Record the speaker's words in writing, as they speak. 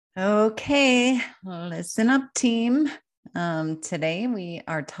Okay, listen up, team. Today we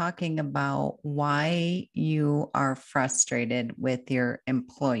are talking about why you are frustrated with your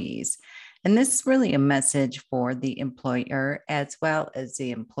employees. And this is really a message for the employer as well as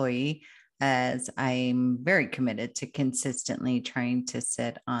the employee, as I'm very committed to consistently trying to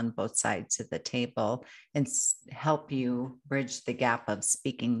sit on both sides of the table and help you bridge the gap of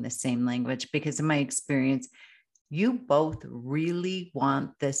speaking the same language. Because in my experience, you both really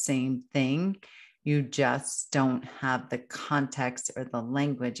want the same thing. You just don't have the context or the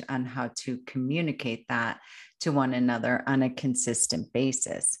language on how to communicate that to one another on a consistent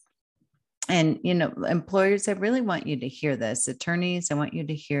basis. And, employers, I really want you to hear this. Attorneys, I want you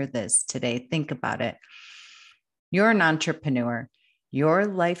to hear this today. Think about it. You're an entrepreneur, you're a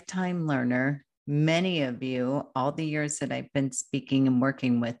lifetime learner. Many of you, all the years that I've been speaking and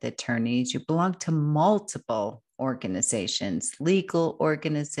working with attorneys, you belong to multiple organizations, legal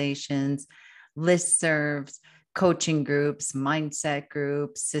organizations, listservs, coaching groups, mindset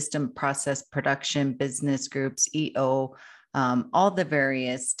groups, system process production, business groups, EO, all the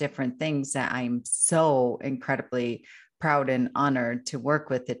various different things that I'm so incredibly proud and honored to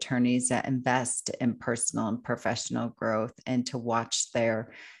work with attorneys that invest in personal and professional growth and to watch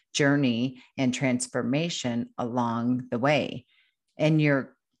their journey and transformation along the way. And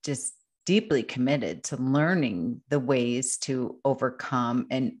you're just deeply committed to learning the ways to overcome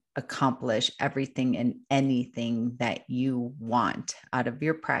and accomplish everything and anything that you want out of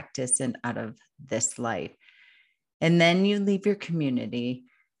your practice and out of this life. And then you leave your community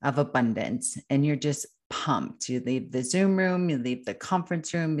of abundance and you're just pumped. You leave the Zoom room, you leave the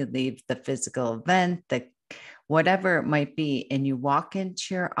conference room, you leave the physical event, the whatever it might be, and you walk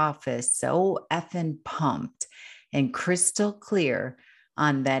into your office so effing pumped and crystal clear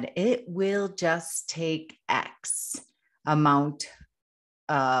on that it will just take X amount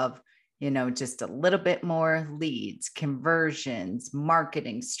of, just a little bit more leads, conversions,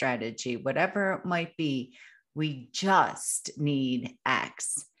 marketing strategy, whatever it might be. We just need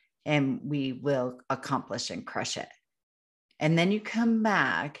X and we will accomplish and crush it. And then you come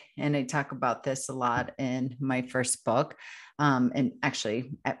back, and I talk about this a lot in my first book, and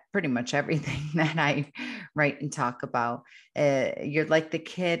actually pretty much everything that I write and talk about. You're like the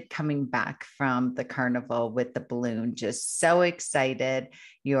kid coming back from the carnival with the balloon, just so excited.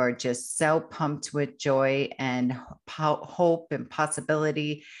 You're just so pumped with joy and hope and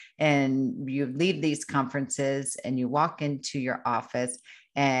possibility. And you leave these conferences and you walk into your office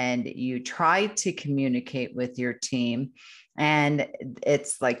and you try to communicate with your team. And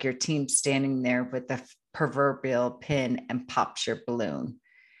it's like your team standing there with the proverbial pin and pops your balloon.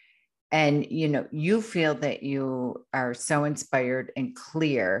 And, you feel that you are so inspired and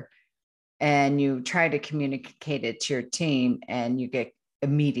clear, and you try to communicate it to your team and you get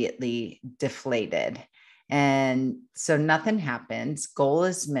immediately deflated. And so nothing happens. Goal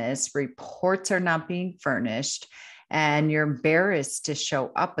is missed. Reports are not being furnished. And you're embarrassed to show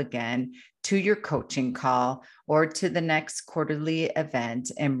up again to your coaching call or to the next quarterly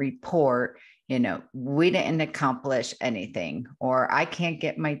event and report, we didn't accomplish anything, or I can't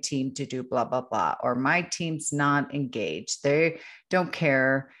get my team to do blah, blah, blah, or my team's not engaged. They don't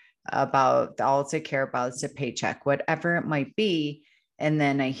care about, all they care about is a paycheck, whatever it might be. And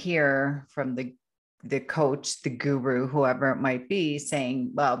then I hear from the coach, the guru, whoever it might be,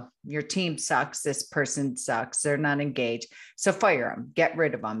 saying, well, your team sucks. This person sucks. They're not engaged. So fire them, get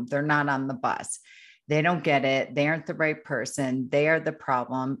rid of them. They're not on the bus. They don't get it. They aren't the right person. They are the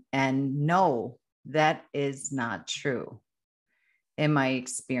problem. And no, that is not true in my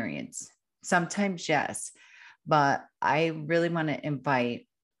experience. Sometimes, yes, but I really want to invite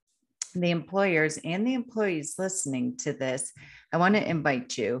the employers and the employees listening to this. I want to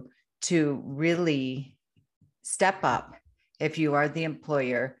invite you to really step up if you are the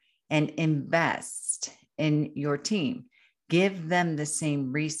employer and invest in your team. Give them the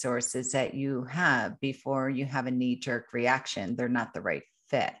same resources that you have before you have a knee-jerk reaction. They're not the right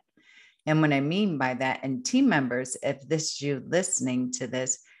fit. And what I mean by that, and team members, if this is you listening to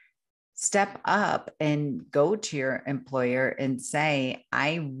this, step up and go to your employer and say,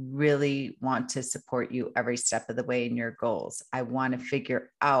 I really want to support you every step of the way in your goals. I want to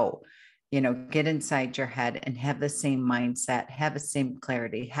figure out, get inside your head and have the same mindset, have the same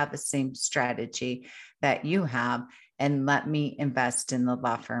clarity, have the same strategy that you have. And let me invest in the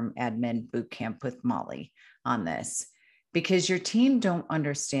law firm admin bootcamp with Molly on this, because your team don't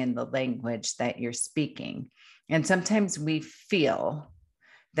understand the language that you're speaking. And sometimes we feel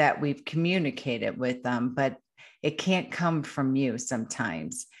that we've communicated with them, but it can't come from you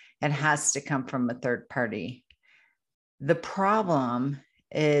sometimes. It has to come from a third party. The problem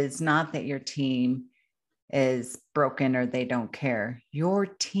is not that your team is broken or they don't care. Your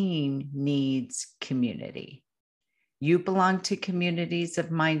team needs community. You belong to communities of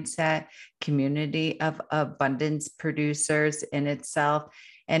mindset, community of abundance producers in itself,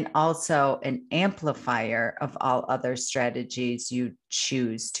 and also an amplifier of all other strategies you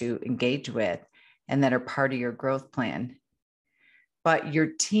choose to engage with and that are part of your growth plan. But your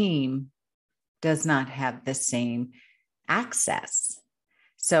team does not have the same access.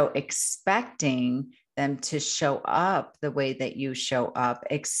 So expecting them to show up the way that you show up,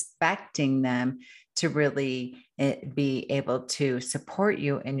 expecting them to really be able to support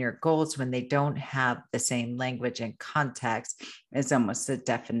you in your goals when they don't have the same language and context is almost the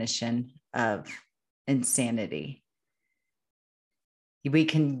definition of insanity. We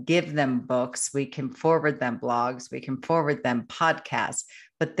can give them books, we can forward them blogs, we can forward them podcasts,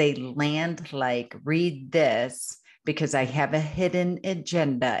 but they land like, read this because I have a hidden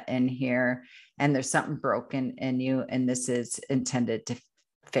agenda in here and there's something broken in you and this is intended to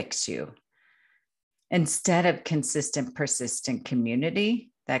fix you. Instead of consistent, persistent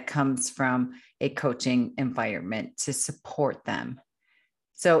community that comes from a coaching environment to support them.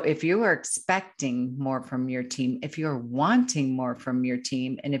 So if you are expecting more from your team, if you're wanting more from your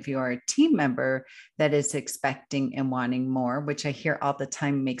team, and if you are a team member that is expecting and wanting more, which I hear all the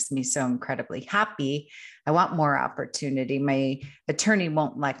time makes me so incredibly happy. I want more opportunity. My attorney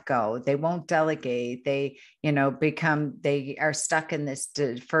won't let go. They won't delegate. They, they are stuck in this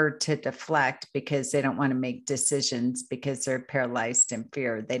defer to deflect because they don't want to make decisions because they're paralyzed in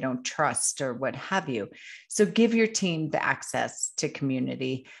fear. They don't trust or what have you. So give your team the access to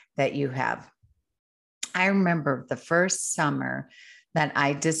community that you have. I remember the first summer that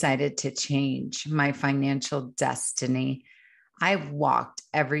I decided to change my financial destiny. I walked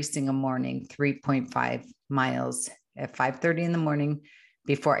every single morning, 3.5 miles at 5:30 in the morning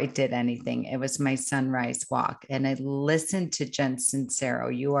before I did anything. It was my sunrise walk. And I listened to Jen Sincero.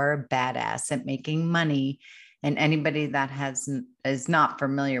 You are a badass at making money. And anybody that is not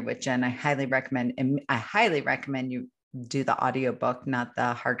familiar with Jen, I highly recommend you do the audiobook, not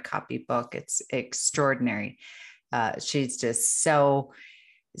the hard copy book. It's extraordinary. She's just so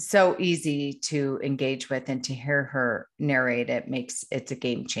easy to engage with, and to hear her narrate it's a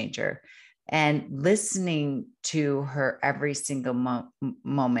game changer. And listening to her every single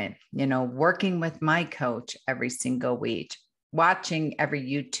moment, working with my coach every single week, watching every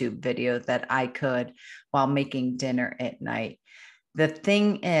YouTube video that I could while making dinner at night. The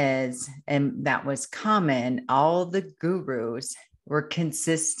thing is, and that was common, all the gurus were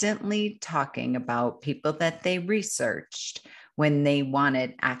consistently talking about people that they researched when they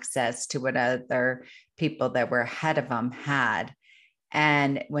wanted access to what other people that were ahead of them had.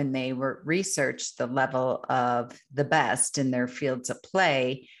 And when they were researched the level of the best in their fields of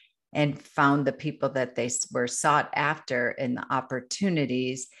play and found the people that they were sought after and the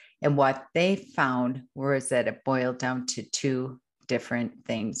opportunities, and what they found was that it boiled down to two different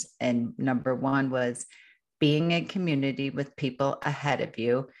things. And number one was being in community with people ahead of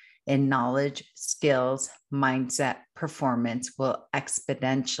you in knowledge, skills, mindset, performance will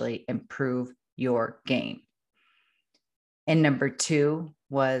exponentially improve your game. And number two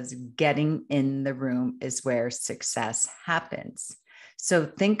was getting in the room is where success happens. So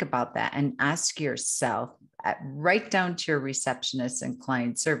think about that and ask yourself, right down to your receptionist and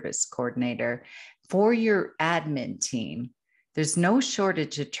client service coordinator, for your admin team, there's no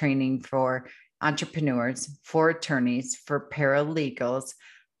shortage of training for entrepreneurs, for attorneys, for paralegals.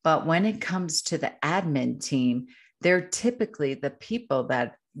 But when it comes to the admin team, they're typically the people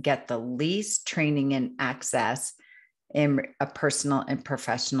that get the least training and access in a personal and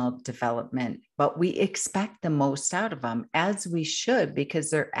professional development. But we expect the most out of them, as we should, because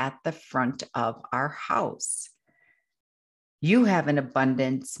they're at the front of our house. You have an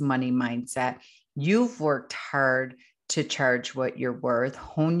abundance money mindset. You've worked hard to charge what you're worth,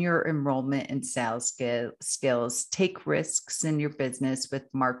 hone your enrollment and sales skills, take risks in your business with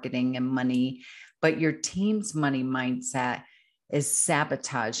marketing and money, but your team's money mindset is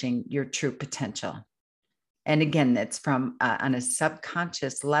sabotaging your true potential. And again, that's from on a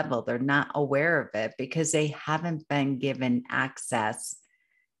subconscious level. They're not aware of it because they haven't been given access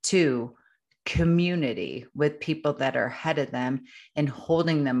to community with people that are ahead of them and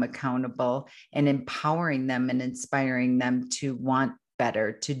holding them accountable and empowering them and inspiring them to want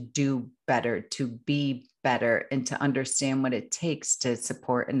better, to do better, to be better, and to understand what it takes to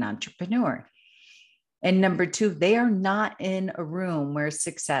support an entrepreneur. And number two, they are not in a room where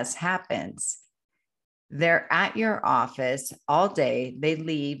success happens. They're at your office all day. They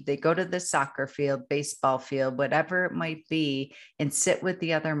leave, they go to the soccer field, baseball field, whatever it might be, and sit with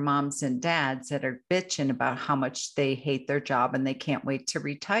the other moms and dads that are bitching about how much they hate their job and they can't wait to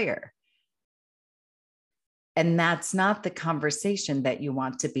retire. And that's not the conversation that you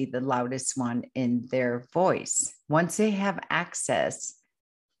want to be the loudest one in their voice. Once they have access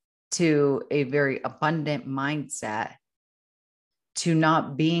to a very abundant mindset, to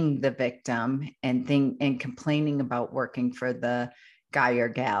not being the victim and complaining about working for the guy or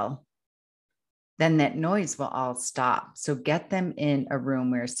gal, then that noise will all stop. So get them in a room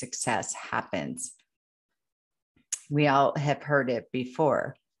where success happens. We all have heard it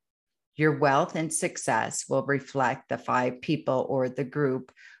before. Your wealth and success will reflect the 5 people or the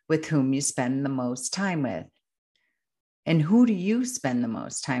group with whom you spend the most time with. And who do you spend the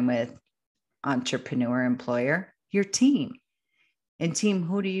most time with? Entrepreneur, employer, your team. And team,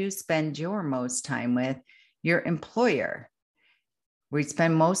 who do you spend your most time with? Your employer. We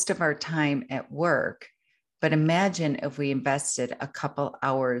spend most of our time at work, but imagine if we invested a couple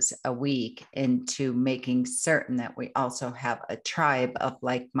hours a week into making certain that we also have a tribe of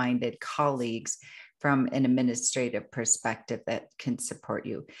like-minded colleagues from an administrative perspective that can support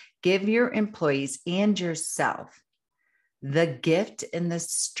you. Give your employees and yourself the gift and the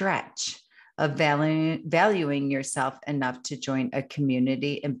stretch of valuing yourself enough to join a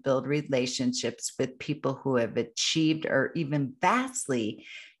community and build relationships with people who have achieved or even vastly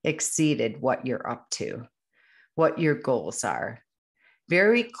exceeded what you're up to, what your goals are.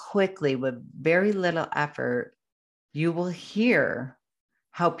 Very quickly, with very little effort, you will hear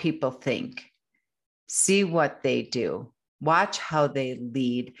how people think, see what they do, watch how they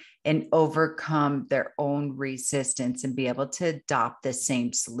lead, and overcome their own resistance and be able to adopt the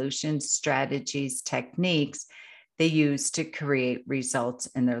same solutions, strategies, techniques they use to create results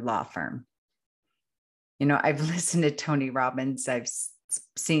in their law firm. You know, I've listened to Tony Robbins. I've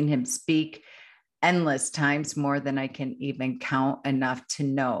seen him speak endless times, more than I can even count, enough to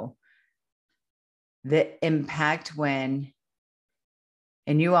know the impact when,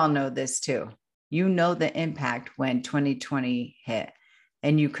 and you all know this too, you know the impact when 2020 hit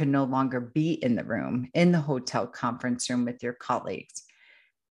and you could no longer be in the room, in the hotel conference room with your colleagues.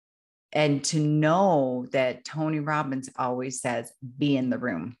 And to know that Tony Robbins always says, be in the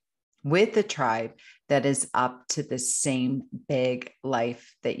room with a tribe that is up to the same big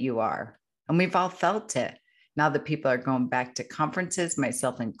life that you are. And we've all felt it. Now that people are going back to conferences,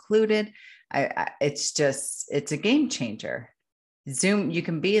 myself included, it's a game changer. Zoom, you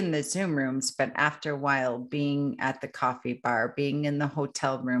can be in the Zoom rooms, but after a while, being at the coffee bar, being in the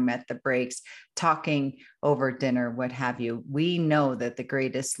hotel room at the breaks, talking over dinner, what have you, we know that the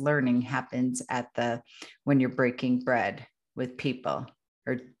greatest learning happens when you're breaking bread with people.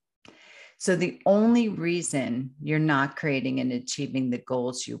 So the only reason you're not creating and achieving the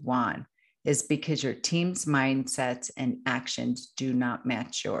goals you want is because your team's mindsets and actions do not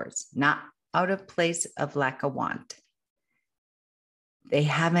match yours, not out of place of lack of want. They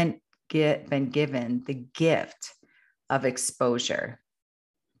haven't been given the gift of exposure.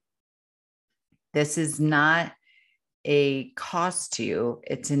 This is not a cost to you.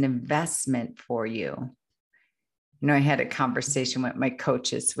 It's an investment for you. You know, I had a conversation with my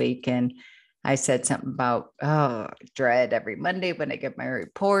coach this week, and I said something about, dread every Monday when I get my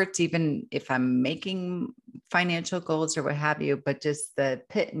reports, even if I'm making financial goals or what have you, but just the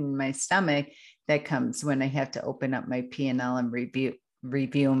pit in my stomach that comes when I have to open up my P&L and review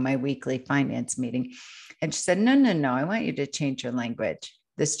my weekly finance meeting. And she said, no, I want you to change your language.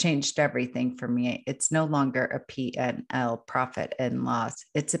 This changed everything for me. It's no longer a P&L, profit and loss.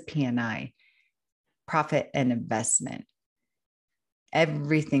 It's a P&I, profit and investment.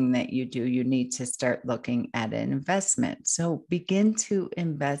 Everything that you do, you need to start looking at an investment. So begin to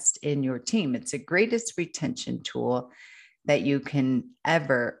invest in your team. It's the greatest retention tool that you can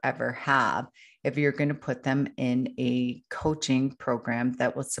ever have if you're going to put them in a coaching program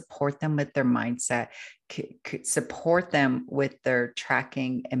that will support them with their mindset, support them with their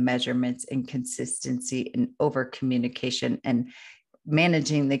tracking and measurements and consistency and over communication and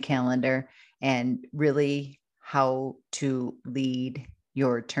managing the calendar, and really how to lead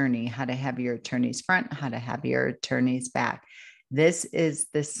your attorney, how to have your attorneys front, how to have your attorneys back. This is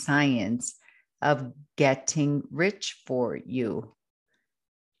the science of getting rich for you.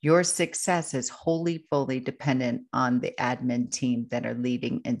 Your success is wholly, fully dependent on the admin team that are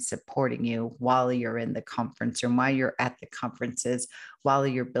leading and supporting you while you're in the conference room, while you're at the conferences, while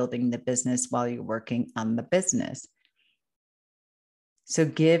you're building the business, while you're working on the business. So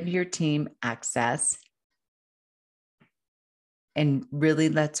give your team access And really,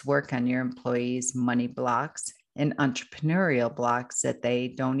 let's work on your employees' money blocks and entrepreneurial blocks that they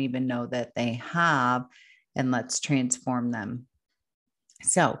don't even know that they have, and let's transform them.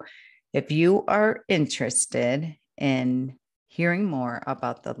 So, if you are interested in hearing more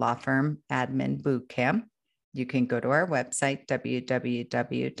about the Law Firm Admin Bootcamp, you can go to our website,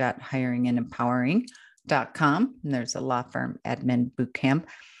 www.hiringandempowering.com. And there's a Law Firm Admin Bootcamp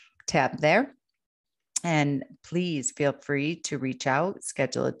tab there. And please feel free to reach out,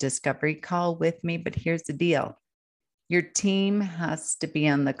 schedule a discovery call with me. But here's the deal. Your team has to be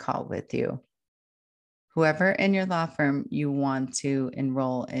on the call with you. Whoever in your law firm you want to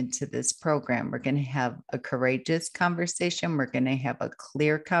enroll into this program, we're going to have a courageous conversation. We're going to have a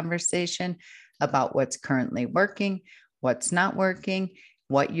clear conversation about what's currently working, what's not working,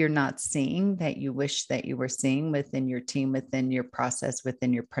 what you're not seeing that you wish that you were seeing within your team, within your process,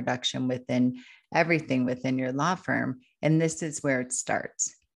 within your production, within everything within your law firm. And this is where it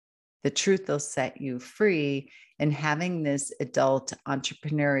starts. The truth will set you free. And having this adult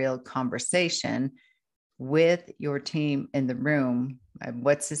entrepreneurial conversation with your team in the room.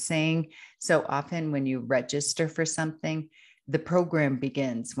 What's the saying? So often when you register for something, the program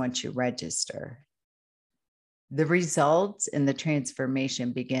begins once you register. The results and the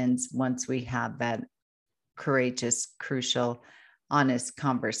transformation begins once we have that courageous, crucial, honest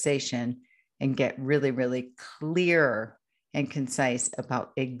conversation and get really, really clear and concise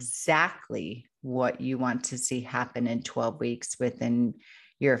about exactly what you want to see happen in 12 weeks within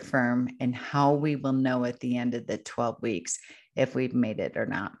your firm, and how we will know at the end of the 12 weeks if we've made it or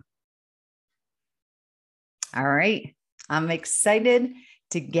not. All right. I'm excited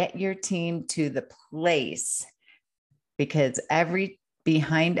to get your team to the place, because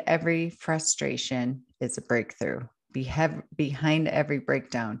behind every frustration is a breakthrough. Behind every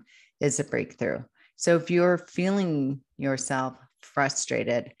breakdown is a breakthrough. So if you're feeling yourself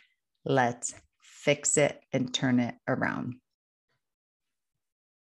frustrated, let's fix it and turn it around.